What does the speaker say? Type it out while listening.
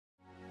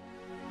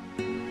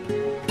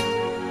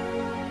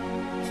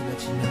to let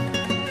you know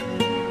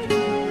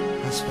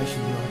how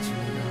special you are to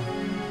me now.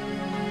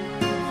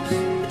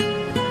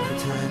 Every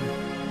time I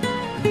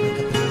wake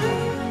up in the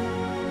morning,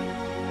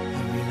 I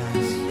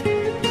realize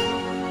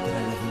that I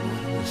love you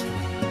more than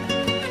yesterday.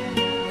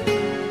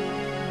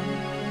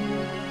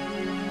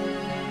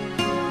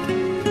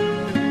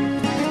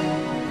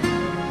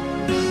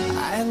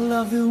 I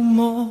love you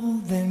more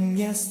than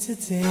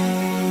yesterday.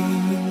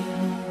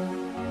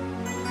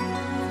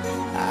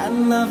 I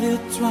love you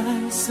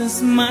twice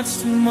as much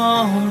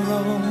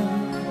tomorrow.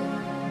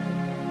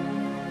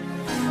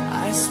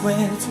 I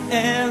swear to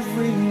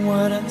every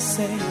word I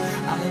say,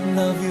 I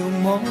love you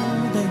more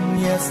than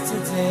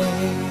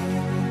yesterday.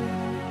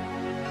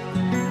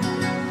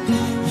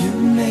 You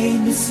made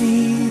me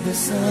see the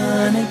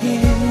sun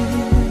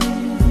again.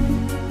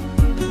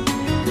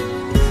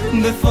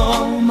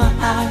 Before my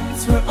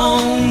eyes were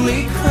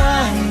only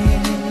crying.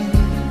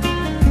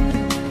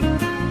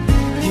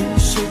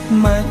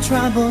 My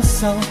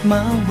troubles off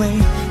my way,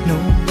 no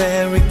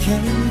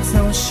barricades,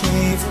 no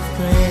shades of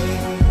gray.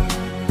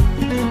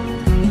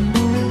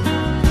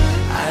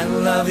 I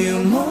love you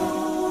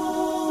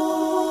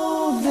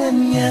more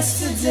than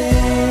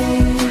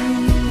yesterday.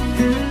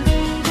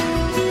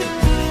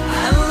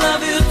 I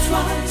love you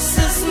twice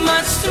as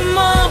much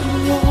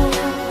tomorrow.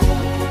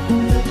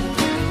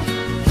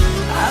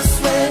 I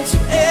swear to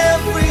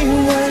every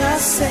word I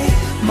say,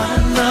 my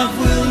love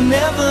will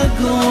never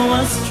go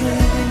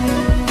astray.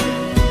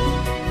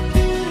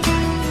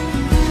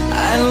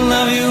 I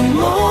love you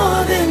more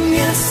than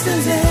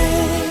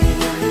yesterday.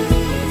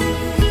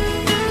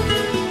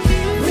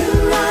 We'll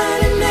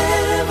write a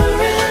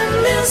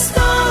never-ending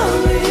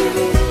story.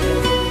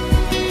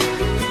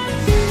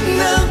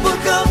 The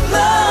book of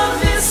love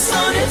is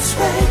on its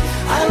way.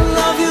 I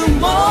love you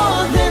more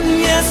than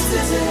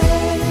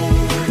yesterday.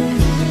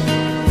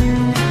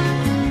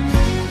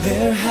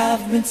 There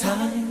have been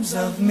times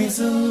of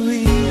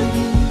misery,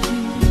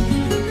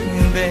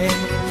 babe.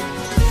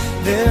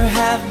 There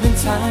have been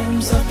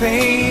times of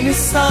pain and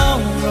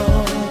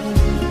sorrow.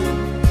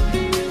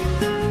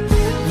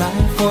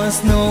 Life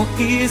was no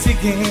easy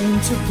game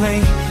to play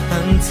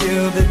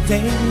until the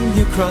day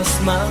you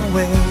crossed my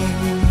way.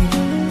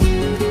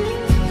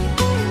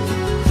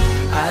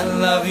 I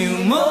love you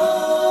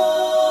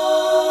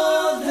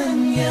more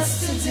than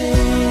yesterday.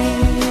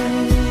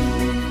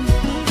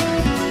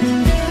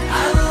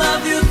 I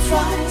love you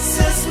twice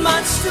as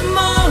much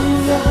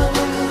tomorrow.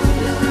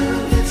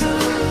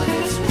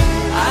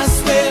 I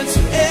swear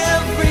to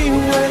every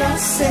word I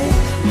say,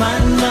 my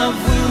love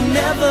will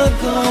never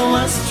go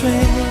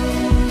astray.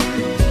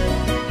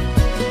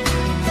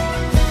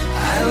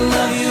 I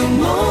love you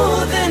more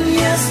than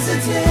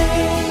yesterday.